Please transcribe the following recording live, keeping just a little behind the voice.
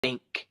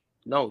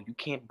No, you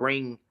can't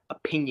bring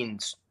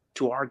opinions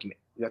to argument.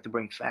 You have to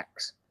bring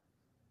facts.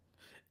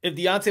 If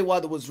Deontay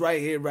Wilder was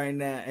right here, right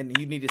now, and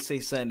you need to say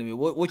something to me,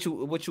 what you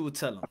would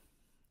tell him?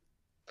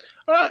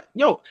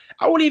 Yo,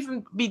 I wouldn't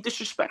even be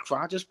disrespectful.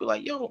 I'd just be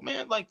like, yo,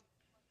 man, like,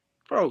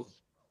 bro,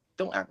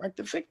 don't act like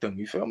the victim.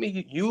 You feel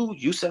me?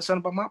 You said something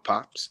about my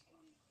pops.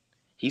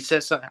 He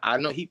said something. I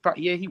know he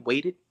probably, yeah, he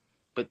waited,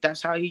 but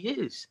that's how he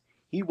is.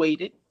 He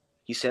waited.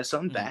 He said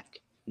something Mm. back.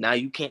 Now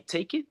you can't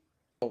take it.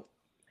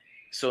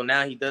 So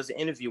now he does an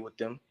interview with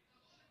them.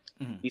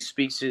 Mm. He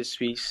speaks his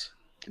piece.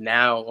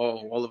 Now,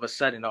 oh, all of a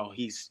sudden,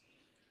 he's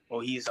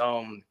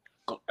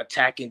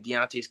attacking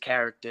Deontay's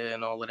character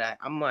and all of that.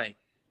 I'm like,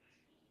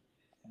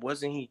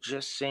 wasn't he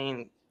just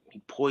saying he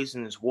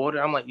poisoned his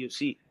water? I'm like, you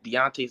see,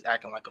 Deontay's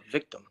acting like a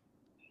victim.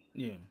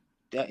 Yeah.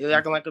 You're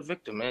acting like a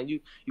victim, man.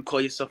 You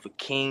call yourself a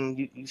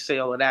king. You say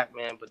all of that,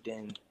 man. But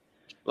then,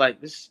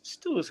 like, this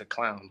still is a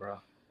clown, bro.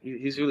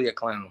 He's really a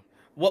clown.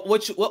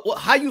 What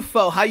how you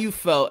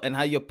felt and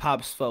how your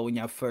pops felt when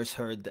y'all first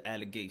heard the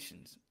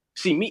allegations?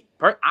 See,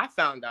 I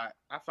found out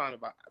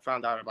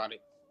about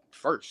it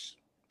first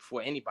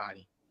before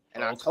anybody,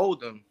 and I Okay.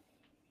 told him,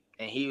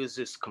 and he was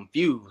just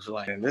confused.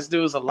 Like, this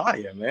dude's a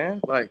liar, man.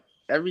 Like,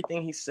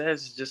 everything he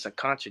says is just a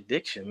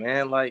contradiction,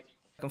 man. Like,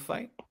 Can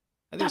fight.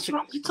 I think that's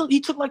what he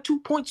took like 2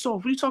 points off.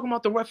 What are you talking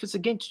about? The reference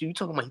against you? You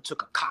talking about he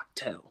took a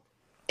cocktail,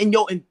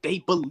 and they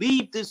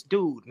believe this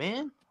dude,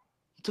 man.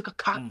 He took a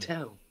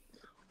cocktail.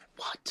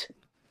 What?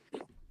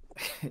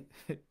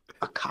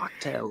 A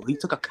cocktail. He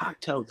took a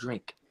cocktail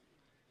drink.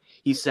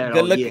 He said,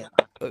 Good "Oh look. yeah,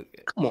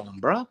 Okay. come on,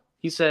 bro."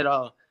 He said,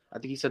 I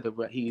think he said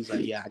he's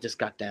like, "Yeah, I just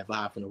got that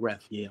vibe from the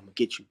ref. Yeah, I'm gonna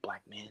get you,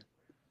 black man."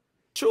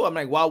 True. I'm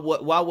like, why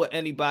would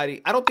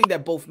anybody? I don't think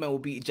that both men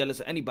would be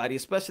jealous of anybody,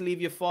 especially if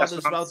your That's what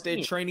father's I'm out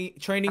there saying.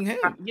 training him.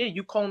 Yeah,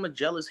 you call him a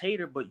jealous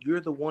hater, but you're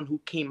the one who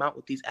came out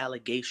with these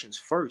allegations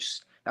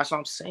first. That's what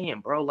I'm saying,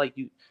 bro. Like,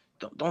 you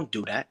don't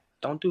do that.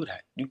 Don't do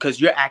that because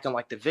you're acting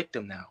like the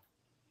victim now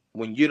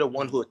when you're the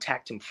one who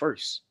attacked him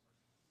first.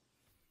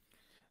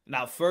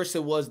 Now, first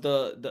it was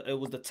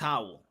the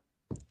towel.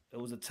 It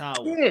was a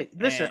towel, Yeah,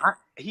 listen, and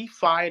he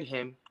fired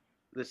him.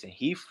 Listen,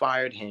 he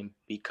fired him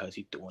because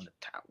he threw in the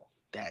towel.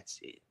 That's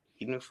it.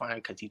 He didn't fire him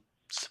because he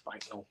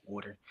spiked no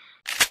water.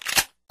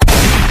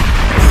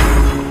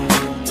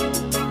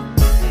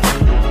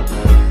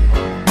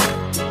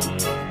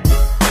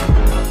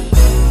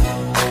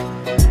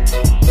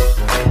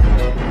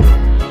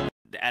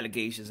 the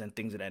allegations and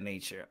things of that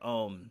nature.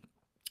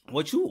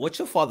 What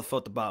your father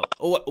felt about,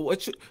 or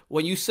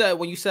when you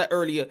said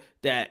earlier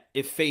that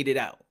it faded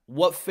out?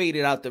 What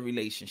faded out the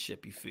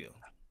relationship? You feel,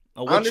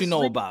 or what you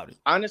know about it?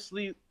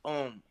 Honestly,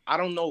 I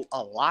don't know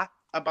a lot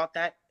about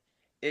that.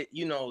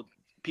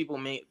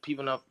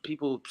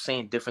 People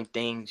saying different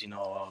things.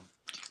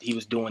 He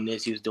was doing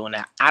this, he was doing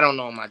that. I don't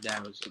know what my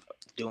dad was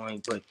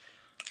doing, but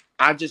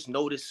I just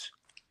noticed,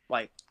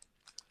 like,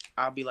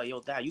 I'll be like,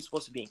 "Yo, Dad, you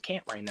supposed to be in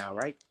camp right now,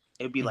 right?"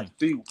 It'd be like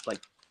 2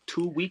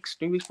 weeks,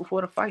 3 weeks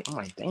before the fight. I'm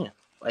like, damn.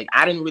 Like,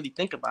 I didn't really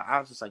think about it. I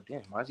was just like,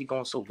 damn, why is he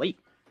going so late?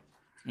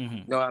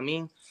 You know what I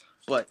mean?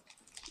 But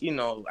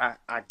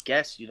I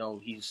guess he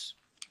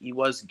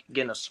was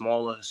getting a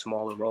smaller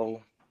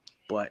role,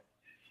 but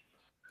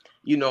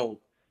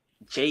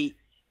Jay,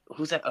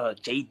 who's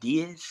that? Jay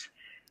Diaz.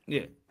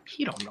 Yeah.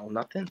 He don't know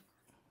nothing.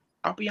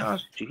 I'll be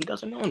honest with you. He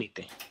doesn't know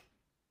anything.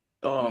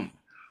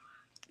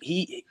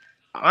 He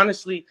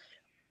honestly,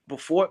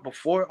 before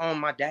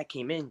my dad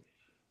came in,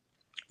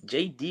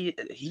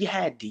 JD, he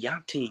had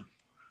Deontay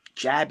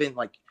jabbing,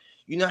 like,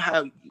 you know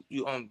how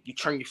you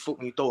turn your foot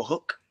when you throw a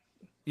hook.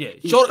 Yeah,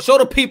 show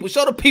the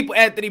people,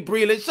 Anthony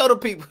Breland, show the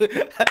people.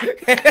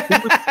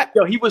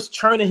 He was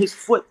turning his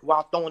foot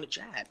while throwing a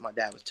jab. My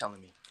dad was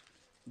telling me.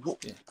 Well,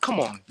 come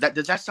on,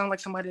 does that sound like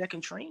somebody that can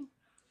train?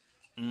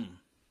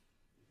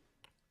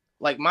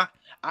 Like,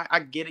 I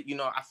get it.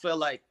 I feel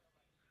like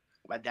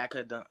my dad could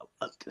have done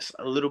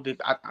a little bit.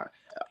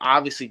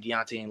 Obviously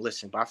Deontay ain't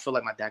listen, but I feel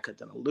like my dad could have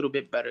done a little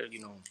bit better.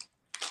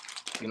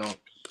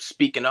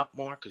 Speaking up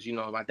more, because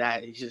my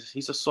dad,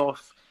 he's a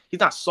soft. He's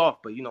not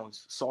soft, but he's a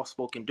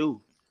soft-spoken dude.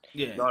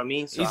 Yeah, you know what I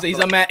mean. So he's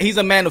a man. He's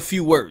a man of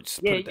few words.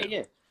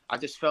 Yeah. I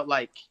just felt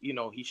like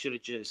he should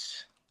have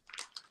just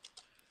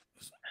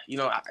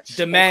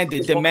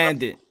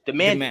demanded.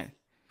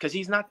 Because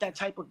he's not that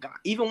type of guy.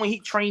 Even when he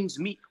trains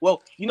me,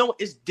 well,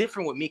 it's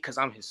different with me because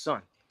I'm his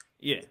son.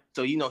 Yeah.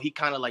 So he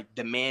kind of like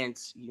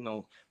demands,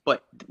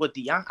 but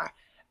Deontay,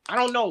 I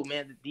don't know,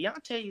 man.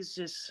 Deontay is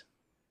just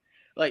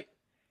like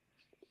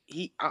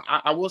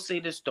I will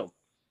say this though.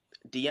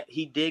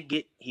 He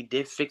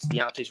did fix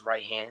Deontay's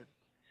right hand.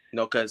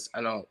 Because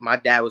I know my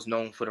dad was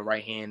known for the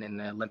right hand in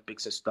the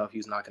Olympics and stuff. He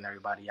was knocking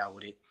everybody out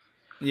with it.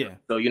 Yeah.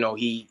 So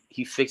he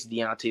fixed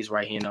Deontay's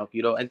right hand up,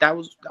 and that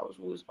was what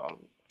was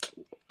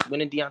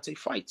winning Deontay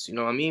fights. You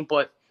know what I mean?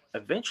 But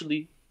eventually,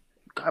 you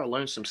gotta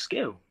learn some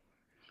skill,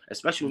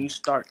 especially when you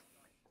start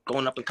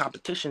going up in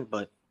competition.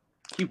 But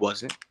he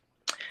wasn't.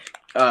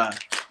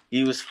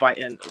 He was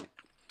fighting.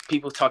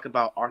 People talk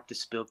about Arthur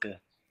Spilka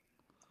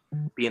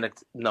being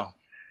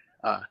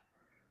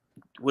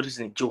what is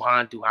it?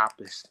 Johan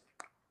Duhaupas.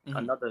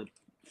 another.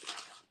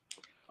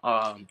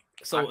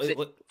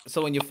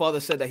 So when your father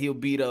said that he'll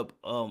beat up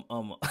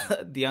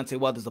Deontay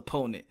Wilder's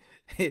opponent,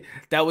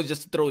 that was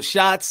just to throw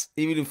shots.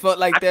 He really felt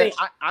like that.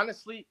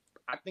 Honestly,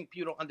 I think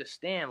people don't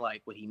understand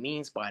like what he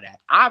means by that.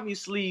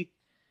 Obviously,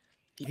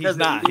 he's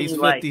not. He's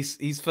 50. Like,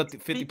 he's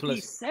 50 plus.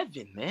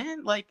 57,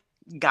 man. Like,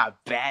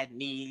 got bad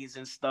knees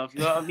and stuff.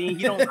 You know what I mean?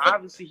 He don't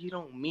obviously. He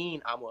don't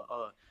mean I'm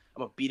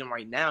gonna beat him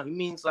right now. He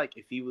means like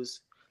if he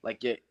was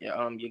like your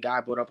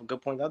guy brought up a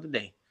good point the other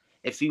day.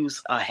 If he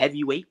was a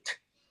heavyweight,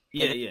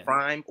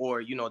 prime,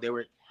 or they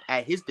were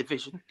at his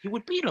division, he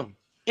would beat him.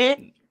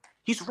 And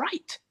he's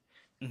right.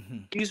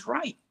 He's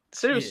right.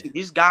 Seriously,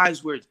 these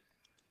guys were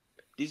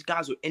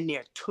in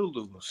there to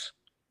lose.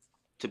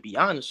 To be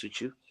honest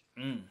with you.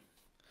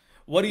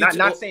 What do you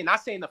not saying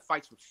the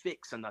fights were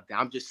fixed or nothing.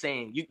 I'm just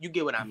saying you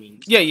get what I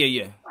mean.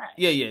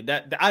 Yeah.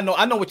 That I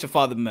know what your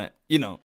father meant.